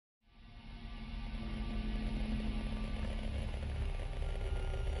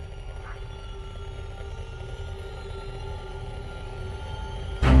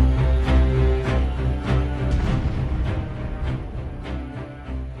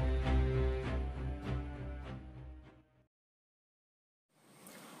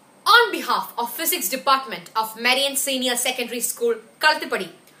behalf of Physics Department of Marian Senior Secondary School, Kalthipadi,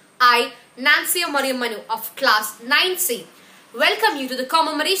 I, Nancy Mariammanu of Class 9C, welcome you to the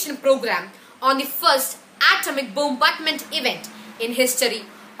commemoration program on the first atomic bombardment event in history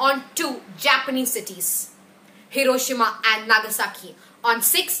on two Japanese cities, Hiroshima and Nagasaki, on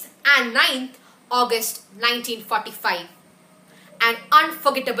 6th and 9th August 1945. An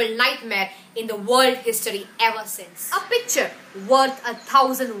unforgettable nightmare in the world history ever since. A picture worth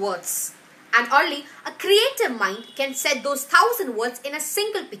 1,000 words. And only a creative mind can set those 1,000 words in a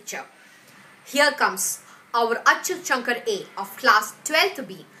single picture. Here comes our Achut Shankar A of class 12th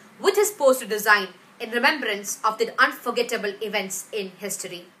B with his poster design in remembrance of the unforgettable events in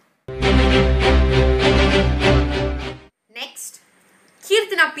history. Next,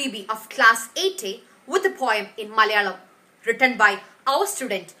 Kirtana PB of class 8A with a poem in Malayalam, written by our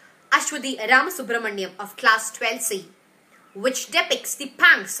student Ashwati Ramasubramaniam of class 12C, which depicts the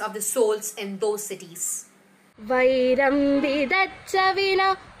pangs of the souls in those cities. Vairam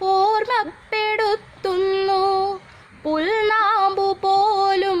vidachavina ormappeduttunnu pulnaambu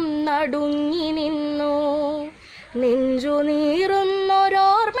polum nadungi ninnu നെഞ്ചു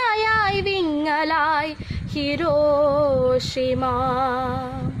നീറുന്നൊരോർമ്മയായി വിങ്ങലായി Hiroshima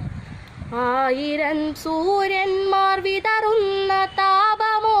ആയിരം സൂര്യന്മാർ വിതറുന്ന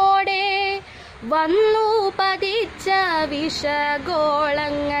താപമോടെ വന്നു പതിച്ച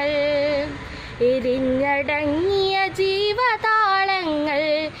വിഷഗോളങ്ങൾ എരിഞ്ഞടങ്ങിയ ജീവതാളങ്ങൾ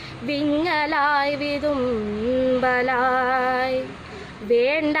വിങ്ങലായി വിതുമ്പലായി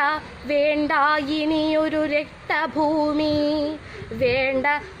വേണ്ട വേണ്ട ഇനിയൊരു രക്തഭൂമി വേണ്ട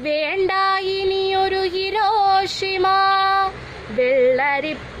വേണ്ട ഇനിയൊരു ഹിരോഷിമ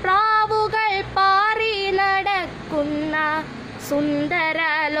വെള്ളരിപ്രാവുകൾ പാറി നടക്കുന്ന സുന്ദര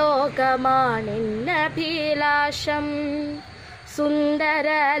ലോകമാണെന്നഭിലാഷം സുന്ദര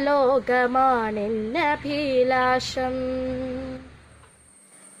ലോകമാണെന്നഭിലാഷം.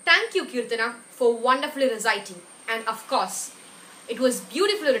 Thank you, Kirtana, for wonderfully reciting, and of course, it was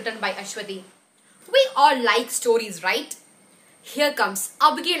beautifully written by Ashwati. We all like stories, right? Here comes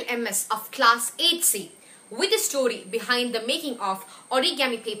Abigail MS of class 8C with a story behind the making of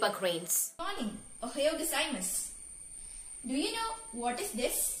origami paper cranes. Good morning, Ohayo gozaimasu. Do you know what is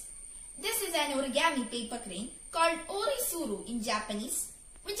this? This is an origami paper crane called orisuru in Japanese,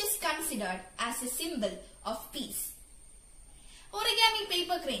 which is considered as a symbol of peace. Origami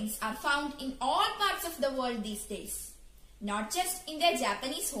paper cranes are found in all parts of the world these days, not just in their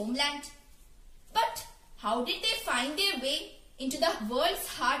Japanese homeland. But how did they find their way into the world's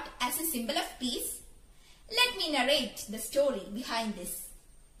heart as a symbol of peace? Let me narrate the story behind this.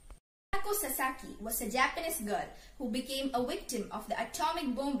 Sadako Sasaki was a Japanese girl who became a victim of the atomic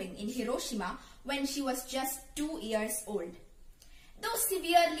bombing in Hiroshima when she was just 2 years old. Though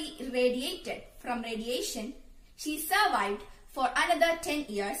severely irradiated from radiation, she survived for another 10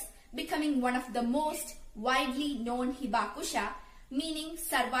 years, becoming one of the most widely known hibakusha, meaning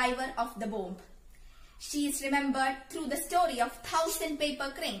survivor of the bomb. She is remembered through the story of 1,000 paper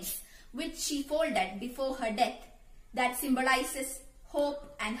cranes, which she folded before her death, that symbolizes hope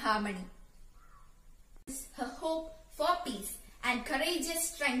and harmony. Her hope for peace and courageous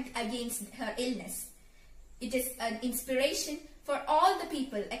strength against her illness. It is an inspiration for all the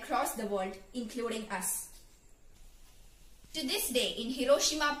people across the world, including us. To this day, in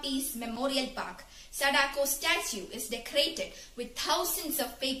Hiroshima Peace Memorial Park, Sadako's statue is decorated with thousands of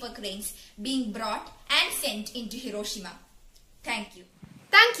paper cranes being brought and sent into Hiroshima. Thank you.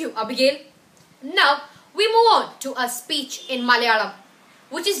 Thank you, Abigail. Now, we move on to a speech in Malayalam,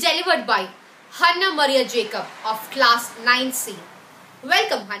 which is delivered by Hannah Maria Jacob of class 9C.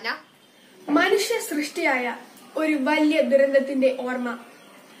 Welcome, Hannah. മനുഷ്യ സൃഷ്ടിയായ ഒരു വലിയ ദുരന്തത്തിന്റെ ഓർമ്മ,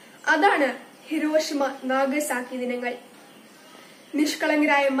 അതാണ് Hiroshima Nagasaki ദിനങ്ങൾ.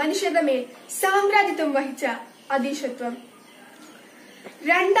 നിഷ്കളങ്കരായ മനുഷ്യരുടെ മേൽ സാമ്രാജ്യത്വം വഹിച്ച അതീശത്വം.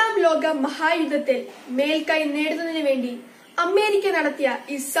 രണ്ടാം ലോക മഹായുദ്ധത്തിൽ മേൽക്കൈ നേടുന്നതിനു വേണ്ടി അമേരിക്ക നടത്തിയ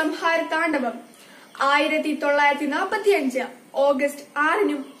ഈ സംഹാര താണ്ഡവം 1945 ഓഗസ്റ്റ്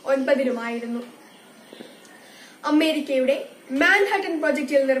 6-നും 9-നുമായിരുന്നു. അമേരിക്കയുടെ മാൻഹട്ടൻ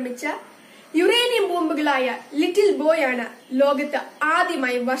പ്രോജക്റ്റിൽ നിർമ്മിച്ച യുറേനിയം ബോംബുകളായ ലിറ്റിൽ ബോയ് ആണ് ലോകത്ത്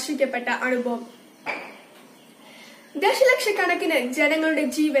ആദ്യമായി വർഷിക്കപ്പെട്ട അണുബോംബ്. ദശലക്ഷക്കണക്കിന് ജനങ്ങളുടെ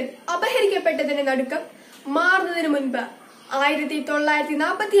ജീവൻ അപഹരിക്കപ്പെട്ടതിന് നടുക്കം മാറുന്നതിനു മുൻപ്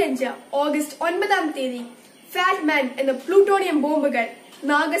 1945 ഓഗസ്റ്റ് 9 ഫാറ്റ് മാൻ എന്ന പ്ലൂട്ടോണിയം ബോംബുകൾ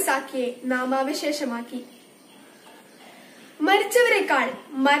നാഗസാക്കിയെ നാമാവശേഷമാക്കി. മരിച്ചവരെക്കാൾ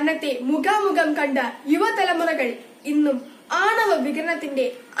മരണത്തെ മുഖാമുഖം കണ്ട യുവതലമുറകൾ ഇന്നും ആണവ വികിരണത്തിന്റെ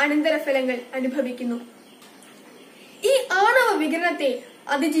അനന്തരഫലങ്ങൾ അനുഭവിക്കുന്നു. ഈ ആണവ വികിരണത്തെ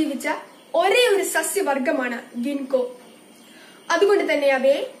അതിജീവിച്ച ഒരേ ഒരു സസ്യവർഗമാണ് ഗിൻകോ. അതുകൊണ്ട് തന്നെ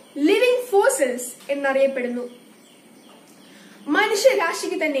അവയെ ലിവിംഗ് ഫോസിൽസ് എന്നറിയപ്പെടുന്നു.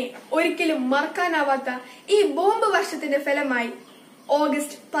 മനുഷ്യരാശിക്ക് തന്നെ ഒരിക്കലും മറക്കാനാവാത്ത ഈ ബോംബ് വർഷത്തിന്റെ ഫലമായി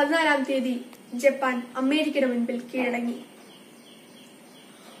ഓഗസ്റ്റ് 14 ജപ്പാൻ അമേരിക്കയുടെ മുൻപിൽ കീഴടങ്ങി.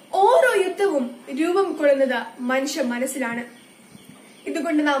 ഓരോ യുദ്ധവും രൂപം കൊള്ളുന്നത് മനുഷ്യ മനസ്സിലാണ്.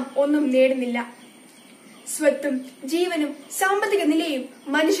 ഇതുകൊണ്ട് നാം ഒന്നും നേടുന്നില്ല. സ്വത്തും ജീവനും സാമ്പത്തിക നിലയും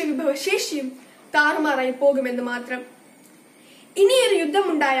മനുഷ്യ വിഭവശേഷിയും താറുമാറായി പോകുമെന്ന് മാത്രം. ഇനിയൊരു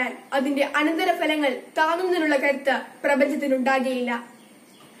യുദ്ധമുണ്ടായാൽ അതിന്റെ അനന്തരഫലങ്ങൾ താങ്ങുന്നതിനുള്ള കരുത്ത് പ്രപഞ്ചത്തിനുണ്ടാകുകയില്ല.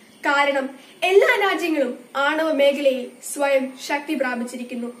 കാരണം എല്ലാ രാജ്യങ്ങളും ആണവ മേഖലയിൽ സ്വയം ശക്തി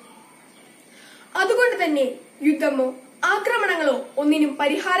പ്രാപിച്ചിരിക്കുന്നു. അതുകൊണ്ട് തന്നെ യുദ്ധമോ ആക്രമണങ്ങളോ ഒന്നിനും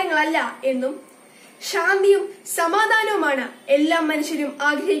പരിഹാരങ്ങളല്ല എന്നും ശാന്തിയും സമാധാനവുമാണ് എല്ലാ മനുഷ്യരും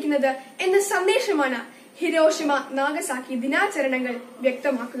ആഗ്രഹിക്കുന്നത് എന്ന സന്ദേശമാണ് ഹിരോഷിമ നാഗസാക്കി ദിനാചരണങ്ങൾ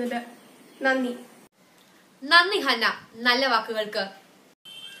വ്യക്തമാക്കുന്നത്. നന്ദി. നന്ദി ഹന്ന, നല്ല വാക്കുകൾക്ക്.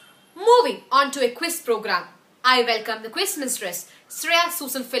 Moving on to a quiz program, I welcome the quiz mistress Shreya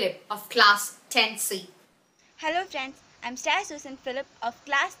Susan Philip of class 10C. Hello friends, I'm Shreya Susan Philip of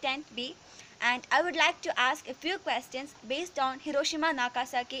class 10B and I would like to ask a few questions based on Hiroshima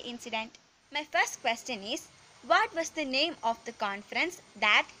Nagasaki incident. My first question is, what was the name of the conference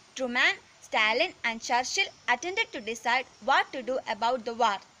that Truman, Stalin and Churchill attended to decide what to do about the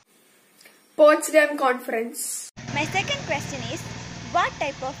war? Potsdam Conference. My second question is, what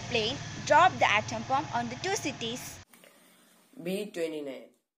type of plane dropped the atom bomb on the two cities? B-29.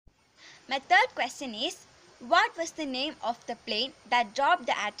 My third question is, what was the name of the plane that dropped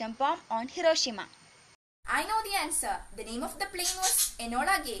the atom bomb on Hiroshima? I know the answer. The name of the plane was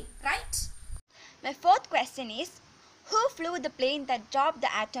Enola Gay, right? My fourth question is, who flew the plane that dropped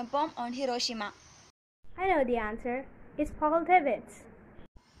the atom bomb on Hiroshima? I know the answer. It's Paul Tibbets.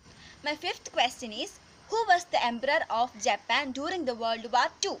 My fifth question is, who was the emperor of Japan during the World War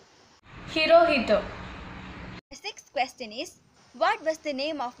II? Hirohito. My sixth question is, what was the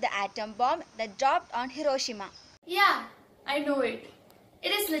name of the atom bomb that dropped on Hiroshima? Yeah, I know it.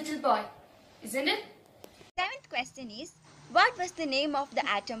 It is Little Boy, isn't it? Seventh question is, what was the name of the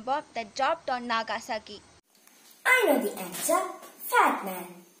atom bomb that dropped on Nagasaki? I know the answer. Fat Man.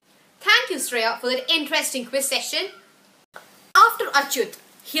 Thank you, Shreya, for that interesting quiz session. After Achyut,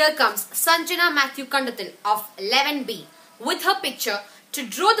 here comes Sanjana Matthew Kandathil of 11B with her picture to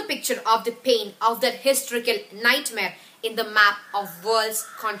draw the picture of the pain of that historical nightmare in the map of world's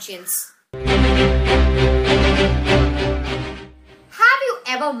conscience. Have you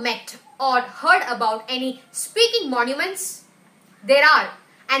ever met or heard about any speaking monuments? There are,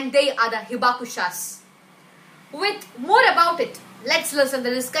 and they are the hibakushas. With more about it, let's listen to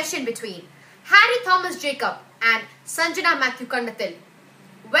the discussion between Harry Thomas Jacob and Sanjana Matthew Kandathil.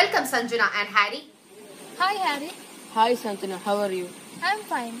 Welcome Sanjana and Harry. Hi, Harry. Hi Santana, how are you? I'm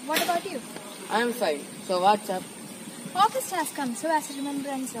fine. What about you? I'm fine. So what's up? August has come, so as a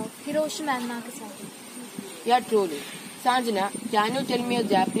remembrance of Hiroshima and Nagasaki. Yeah, truly. Sanjana, can you tell me a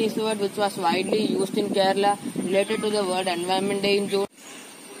Japanese word which was widely used in Kerala related to the World Environment Day in June?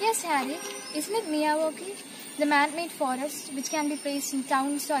 Yes, Harry. Isn't it Miyawaki? The man-made forest which can be placed in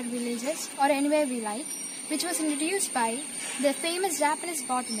towns or villages or anywhere we like, which was introduced by the famous Japanese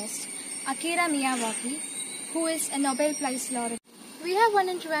botanist Akira Miyawaki, who is a Nobel Prize laureate. We have one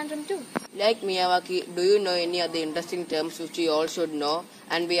in Trivandrum too. Like Miyawaki, do you know any other interesting terms which we all should know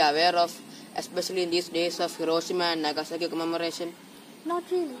and be aware of, especially in these days of Hiroshima and Nagasaki commemoration? Not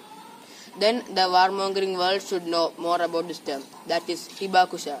really. Then the warmongering world should know more about this term, that is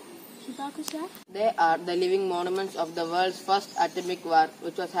hibakusha. Hibakusha? They are the living monuments of the world's first atomic war,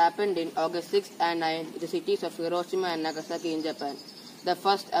 which was happened in August 6th and 9th in the cities of Hiroshima and Nagasaki in Japan. The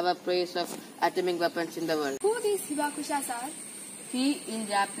first ever praise of atomic weapons in the world. Who these Hibakushas are? Hi in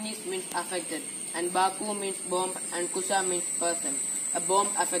Japanese means affected, and Baku means bomb, and Kusha means person, a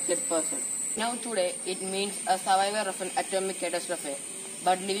bomb-affected person. Now today, it means a survivor of an atomic catastrophe,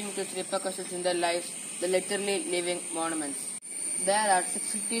 but living with its repercussions in their lives, the literally living monuments. There are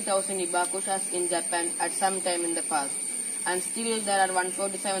 60,000 Hibakushas in Japan at some time in the past, and still there are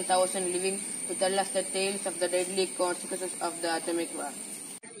 147,000 living to tell us the tales of the deadly consequences of the atomic war.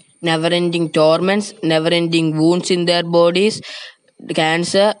 Never-ending torments, never-ending wounds in their bodies,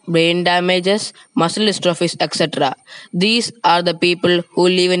 cancer, brain damages, muscle dystrophies, etc. These are the people who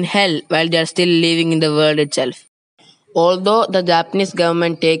live in hell while they are still living in the world itself. Although the Japanese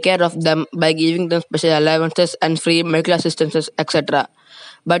government take care of them by giving them special allowances and free medical assistances, etc.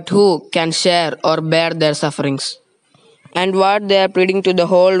 But who can share or bear their sufferings? And what they are pleading to the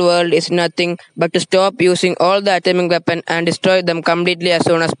whole world is nothing but to stop using all the atomic weapons and destroy them completely as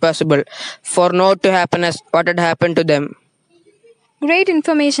soon as possible, for not to happen as what had happened to them. Great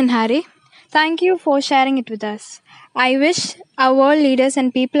information, Harry. Thank you for sharing it with us. I wish our world leaders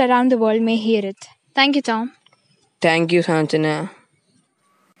and people around the world may hear it. Thank you, Tom. Thank you, Sanjana.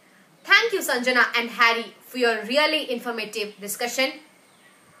 Thank you, Sanjana and Harry, for your really informative discussion.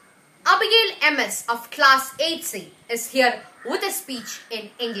 Abigail MS of Class 8C is here with a speech in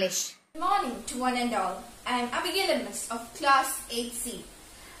English. Good morning to one and all. I am Abigail MS of Class 8C.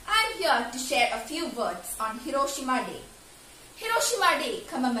 I am here to share a few words on Hiroshima Day. Hiroshima Day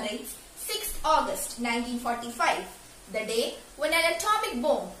commemorates 6th August 1945, the day when an atomic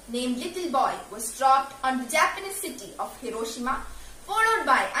bomb named Little Boy was dropped on the Japanese city of Hiroshima, followed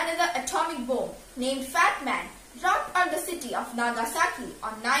by another atomic bomb named Fat Man dropped on the city of Nagasaki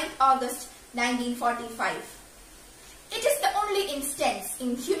on 9th August 1945. It is the only instance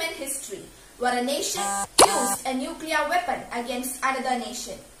in human history where a nation used a nuclear weapon against another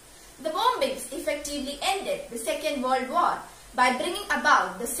nation. The bombings effectively ended the Second World War by bringing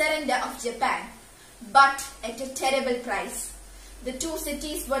about the surrender of Japan, but at a terrible price. The two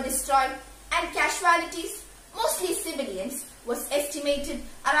cities were destroyed and casualties, mostly civilians, was estimated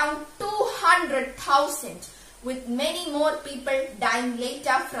around 200,000, with many more people dying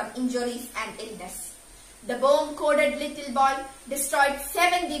later from injuries and illness. The bomb-coated Little Boy destroyed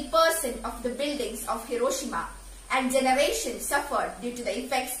 70% of the buildings of Hiroshima, and generations suffered due to the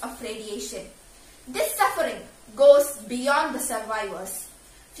effects of radiation. This suffering goes beyond the survivors.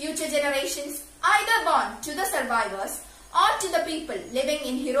 Future generations, either born to the survivors or to the people living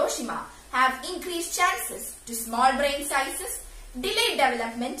in Hiroshima, have increased chances to small brain sizes, delayed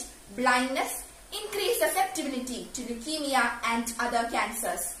development, blindness, increased susceptibility to leukemia and other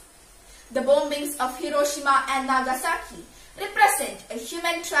cancers. The bombings of Hiroshima and Nagasaki represent a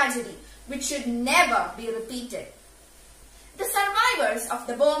human tragedy which should never be repeated. The survivors of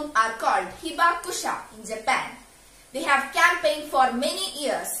the bomb are called Hibakusha in Japan. They have campaigned for many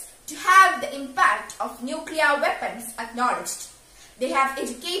years to have the impact of nuclear weapons acknowledged. They have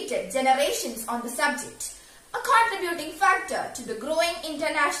educated generations on the subject, a contributing factor to the growing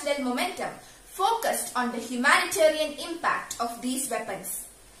international momentum focused on the humanitarian impact of these weapons.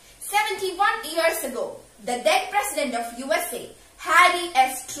 71 years ago, the then President of USA, Harry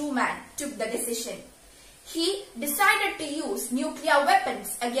S. Truman, took the decision. He decided to use nuclear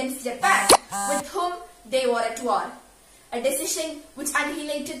weapons against Japan, with whom they were at war. A decision which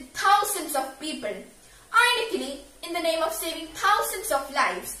annihilated thousands of people, ironically in the name of saving thousands of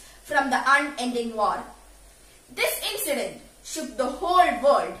lives from the unending war. This incident shook the whole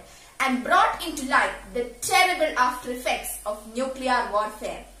world and brought into light the terrible after effects of nuclear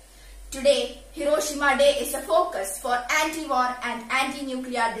warfare. Today, Hiroshima Day is a focus for anti-war and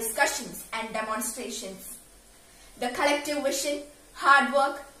anti-nuclear discussions and demonstrations. The collective vision, hard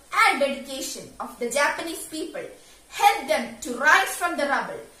work and dedication of the Japanese people helped them to rise from the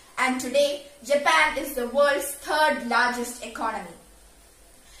rubble, and today Japan is the world's third largest economy.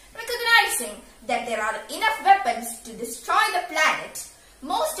 Recognizing that there are enough weapons to destroy the planet,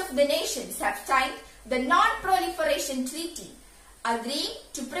 most of the nations have signed the Non-Proliferation Treaty, agreeing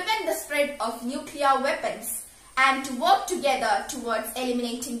to prevent the spread of nuclear weapons and to work together towards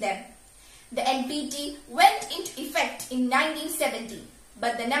eliminating them. The NPT went into effect in 1970,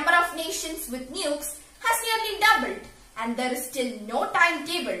 but the number of nations with nukes has nearly doubled, and there is still no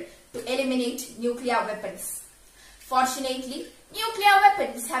timetable to eliminate nuclear weapons. Fortunately, nuclear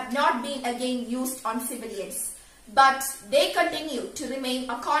weapons have not been again used on civilians, but they continue to remain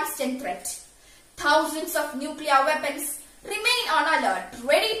a constant threat. Thousands of nuclear weapons remain on alert,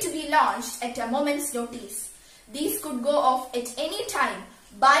 ready to be launched at a moment's notice. These could go off at any time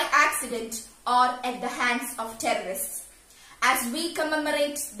by accident or at the hands of terrorists. As we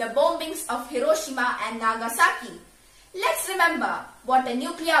commemorate the bombings of Hiroshima and Nagasaki, let's remember what a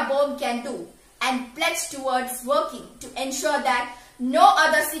nuclear bomb can do and pledge towards working to ensure that no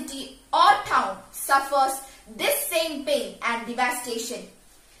other city or town suffers this same pain and devastation.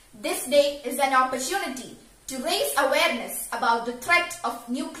 This day is an opportunity to raise awareness about the threat of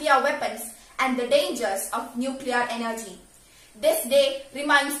nuclear weapons and the dangers of nuclear energy. This day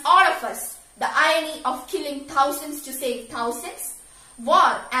reminds all of us the irony of killing thousands to save thousands,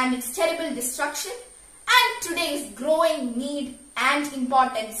 war and its terrible destruction, and today's growing need and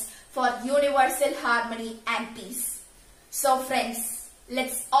importance for universal harmony and peace. So friends,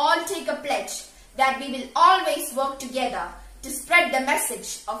 let's all take a pledge that we will always work together to spread the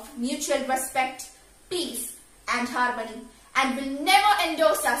message of mutual respect, peace and harmony, and will never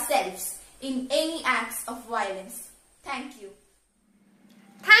endorse ourselves in any acts of violence. Thank you.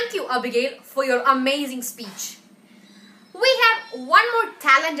 Thank you, Abigail, for your amazing speech. We have one more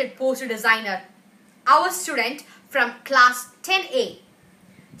talented poster designer, our student from class 10A,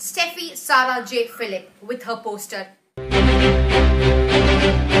 Steffi Sarah J. Phillip, with her poster.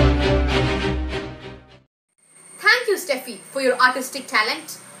 Thank you, Steffi, for your artistic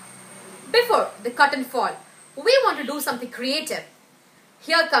talent. Before the curtain fall, we want to do something creative.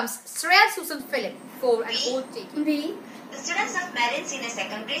 Here comes Shreya Susan Phillip for an oath taking. We, The students of Marian Senior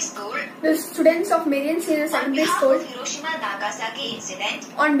Secondary School, the students of Marian Senior on Secondary behalf School, of Hiroshima Nagasaki incident,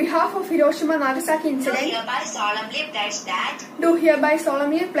 on behalf of Hiroshima Nagasaki do incident, hereby solemnly pledge that do hereby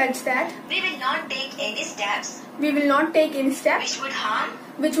solemnly pledge that we will not take any steps we will not take any steps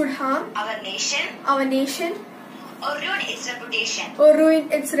which would harm our nation or ruin its reputation. or ruin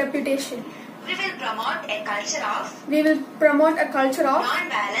its reputation. We will promote a culture of We will promote a culture of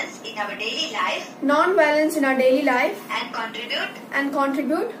non-violence in our daily life non-violence in our daily life and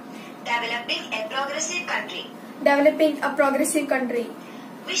contribute developing a progressive country. developing a progressive country.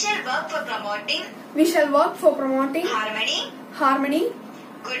 We shall work for promoting We shall work for promoting harmony,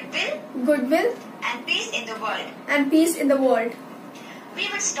 goodwill, and peace in the world. and peace in the world. We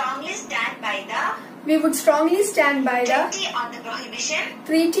would strongly stand by the We would strongly stand by the Treaty on the Prohibition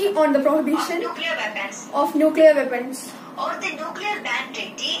Treaty on the of Prohibition Nuclear Weapons of Nuclear Weapons or the Nuclear Ban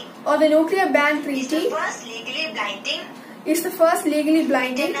Treaty or the Nuclear Ban is Treaty the first legally binding is the first legally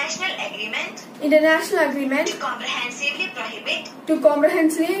binding international agreement international agreement to comprehensively prohibit to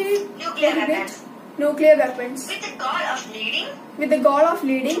comprehensively nuclear prohibit weapons nuclear weapons with the goal of leading with the goal of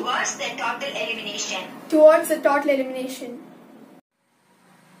leading towards their total elimination. towards the total elimination.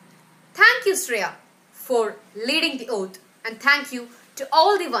 Thank you, Shreya, for leading the oath, and thank you to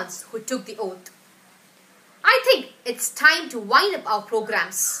all the ones who took the oath. I think it's time to wind up our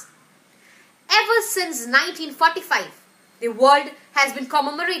programs. Ever since 1945, the world has been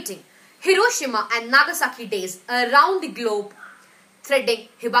commemorating Hiroshima and Nagasaki days around the globe, threading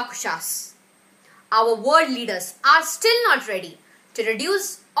hibakushas. Our world leaders are still not ready to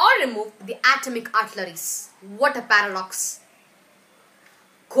reduce or remove the atomic artilleries. What a paradox!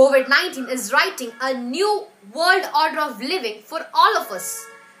 COVID-19 is writing a new world order of living for all of us,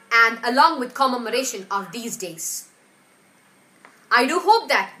 and along with commemoration of these days. I do hope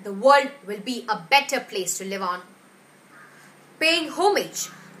that the world will be a better place to live on. Paying homage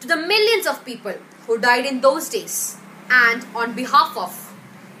to the millions of people who died in those days, and on behalf of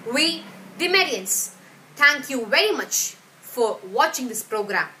we, the Marians, thank you very much for watching this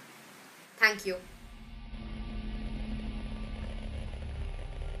program. Thank you.